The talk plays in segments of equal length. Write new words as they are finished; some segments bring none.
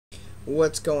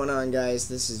What's going on, guys?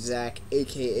 This is Zach,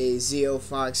 aka Zeo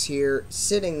Fox here,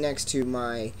 sitting next to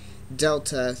my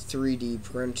Delta 3D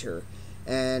printer.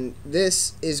 And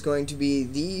this is going to be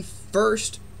the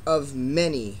first of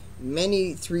many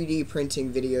 3D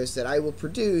printing videos that I will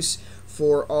produce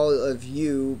for all of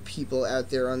you people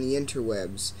out there on the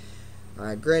interwebs.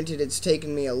 Granted, it's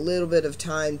taken me a little bit of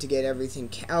time to get everything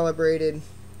calibrated,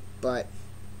 but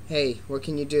hey, what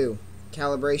can you do?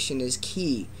 Calibration is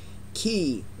key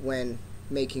when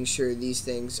making sure these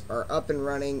things are up and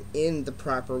running in the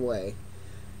proper way.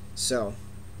 So,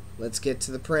 let's get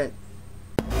to the print.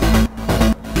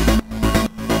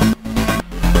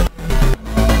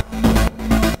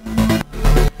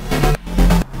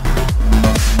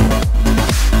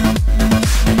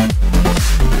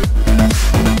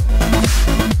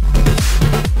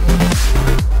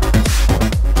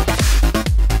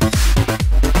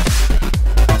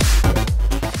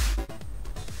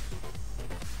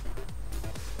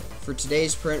 For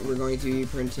today's print, we're going to be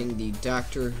printing the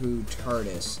Doctor Who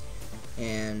Tardis,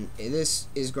 and this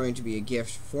is going to be a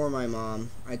gift for my mom.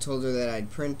 I told her that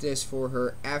I'd print this for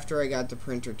her after I got the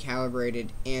printer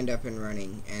calibrated and up and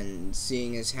running, and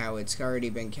seeing as how it's already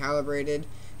been calibrated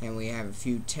and we have a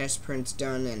few test prints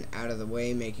done and out of the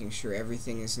way, making sure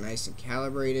everything is nice and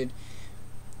calibrated,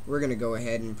 we're going to go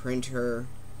ahead and print her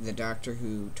the Doctor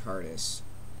Who Tardis.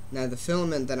 Now, the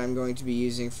filament that I'm going to be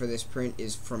using for this print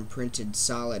is from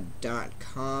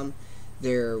printedsolid.com.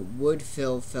 Their wood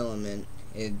fill filament.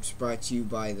 It's brought to you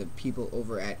by the people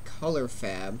over at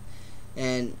ColorFab.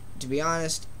 And to be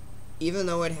honest, even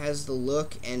though it has the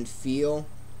look and feel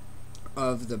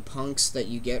of the punks that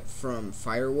you get from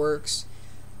fireworks,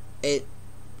 it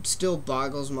still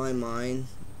boggles my mind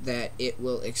that it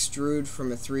will extrude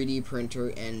from a 3D printer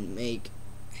and make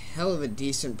a hell of a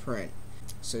decent print.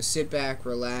 So sit back,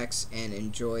 relax, and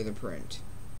enjoy the print.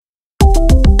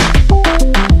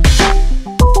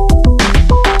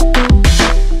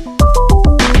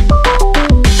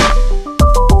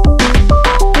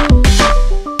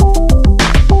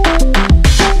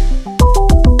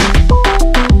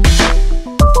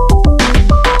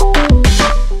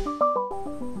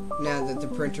 Now that the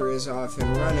printer is off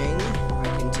and running, I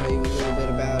can tell you a little bit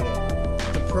about it.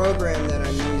 The program that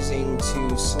I'm using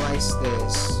to slice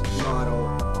this model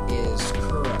is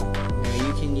Cura. Now,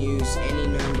 you can use any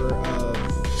number of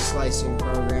slicing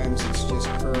programs, it's just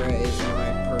Cura is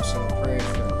my personal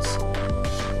preference.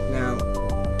 Now,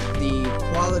 the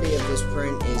quality of this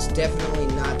print is definitely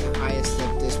not the highest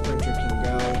that this printer can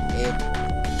go. It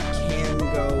can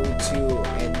go to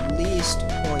at least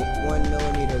 0.1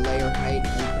 millimeter layer height.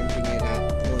 I'm printing it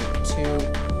at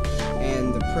 0.2.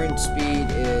 And the print speed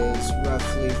is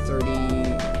roughly 30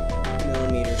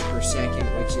 millimeters per second,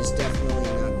 which is definitely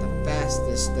not the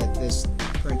fastest that this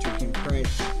printer can print.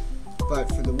 But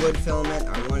for the wood filament,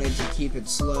 I wanted to keep it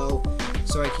slow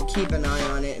so I could keep an eye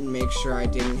on it and make sure I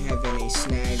didn't have any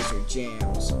snags or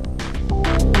jams.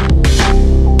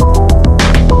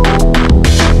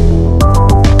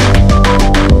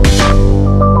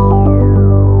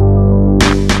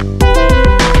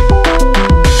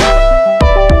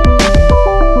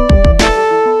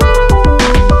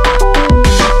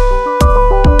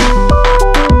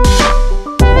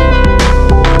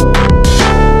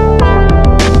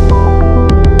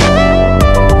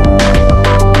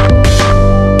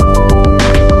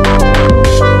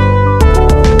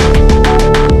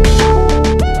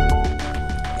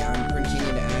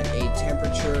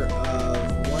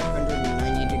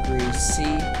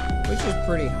 Which is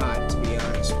pretty hot, to be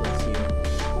honest with you.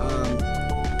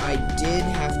 I did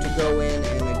have to go in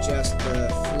and adjust the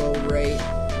flow rate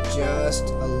just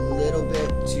a little bit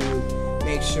to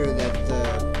make sure that the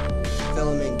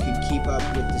filament could keep up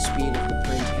with the speed of the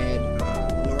print head.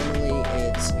 Normally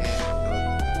it's at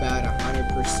about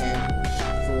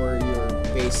 100% for your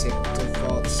basic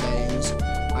default settings.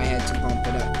 I had to bump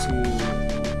it up to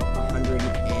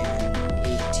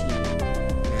 118.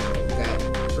 Now, that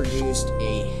produced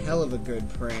a hell of a good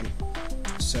print,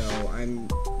 so I'm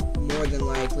more than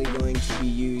likely going to be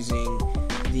using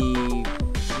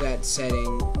that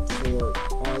setting for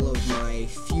all of my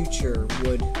future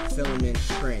wood filament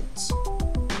prints.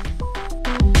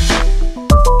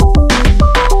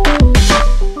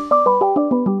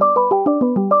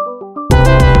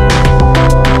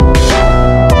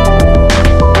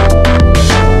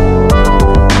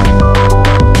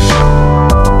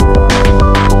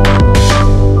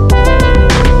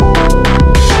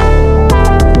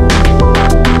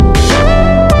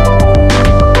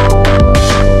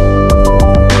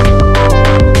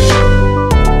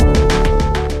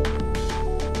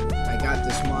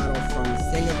 Model from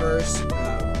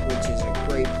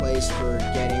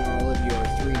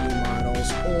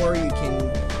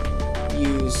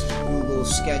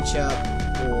SketchUp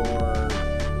or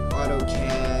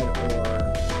AutoCAD or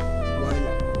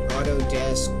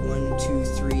Autodesk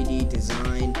 123D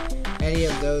Design, any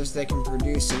of those that can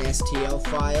produce an STL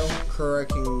file, Cura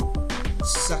can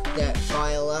suck that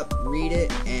file up, read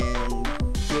it, and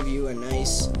give you a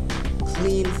nice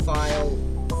clean file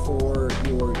for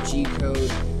your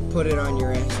G-code. Put it on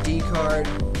your SD card,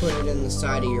 put it in the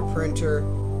side of your printer,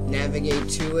 navigate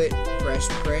to it, press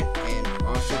print, and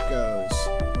off it goes.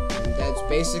 And that's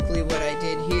basically what I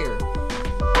did here.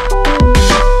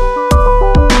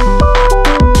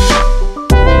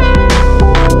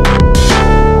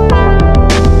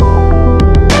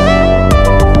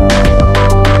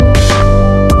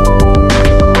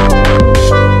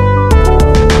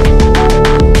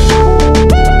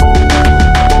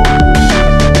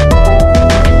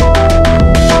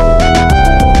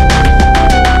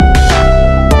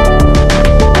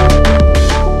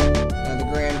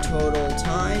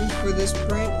 This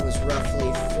print was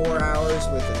roughly 4 hours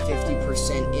with a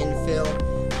 50% infill,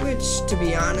 which, to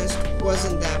be honest,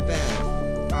 wasn't that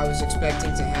bad. I was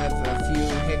expecting to have a few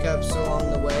hiccups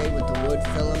along the way with the wood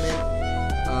filament,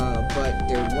 but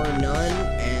there were none,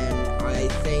 and I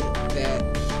think that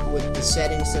with the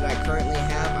settings that I currently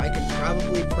have, I could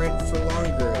probably print for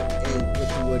longer with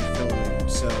the wood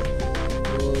filament, so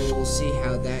we'll see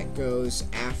how that goes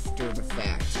after the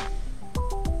fact.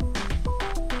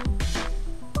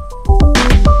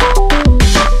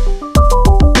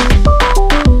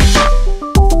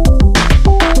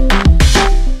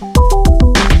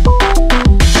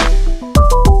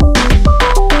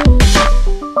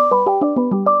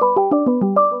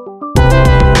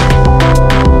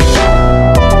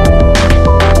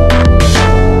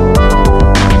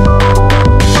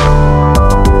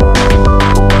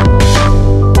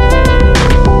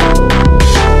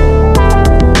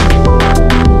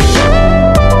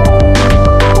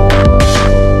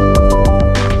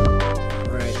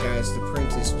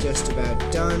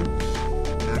 Done.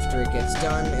 After it gets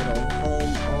done, it'll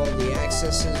home all the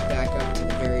accesses back up to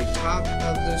the very top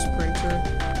of this printer,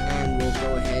 and we'll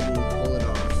go ahead and pull it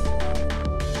off.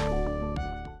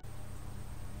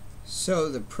 So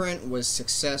the print was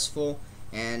successful,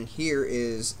 and here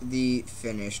is the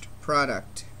finished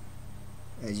product.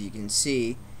 As you can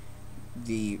see,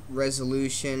 the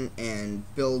resolution and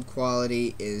build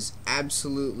quality is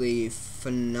absolutely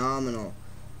phenomenal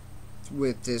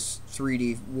with this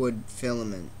 3D wood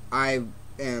filament. I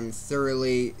am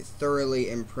thoroughly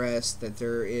impressed that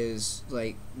there's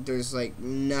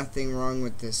nothing wrong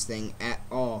with this thing at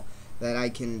all that I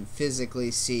can physically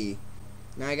see.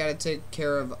 Now I gotta take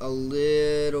care of a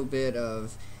little bit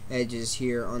of edges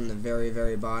here on the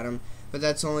very bottom, but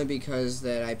that's only because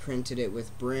that I printed it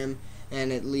with brim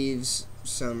and it leaves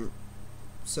some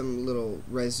little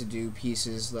residue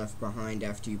pieces left behind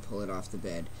after you pull it off the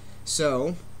bed.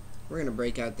 So we're going to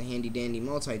break out the handy dandy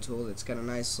multi-tool that's got a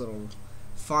nice little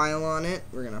file on it.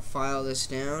 We're going to file this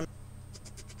down.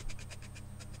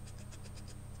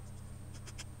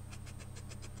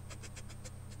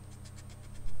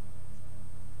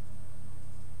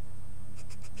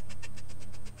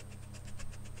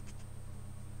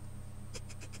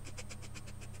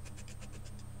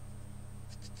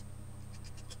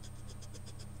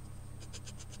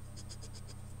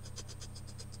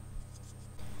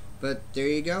 But there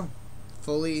you go.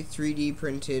 Fully 3D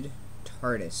printed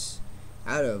Tardis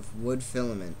out of wood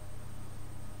filament.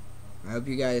 I hope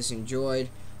you guys enjoyed.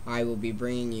 I will be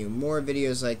bringing you more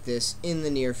videos like this in the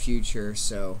near future,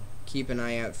 so keep an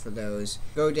eye out for those.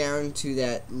 Go down to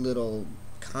that little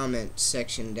comment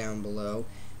section down below.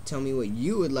 Tell me what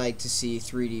you would like to see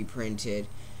 3D printed,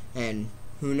 and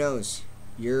who knows,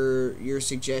 your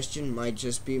suggestion might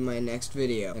just be my next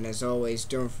video. And as always,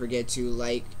 don't forget to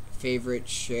like, favorite,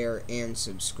 share, and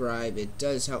subscribe. It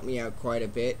does help me out quite a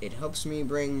bit. It helps me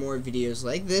bring more videos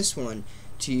like this one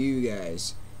to you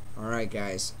guys. Alright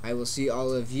guys, I will see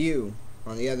all of you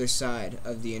on the other side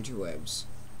of the interwebs.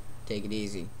 Take it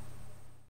easy.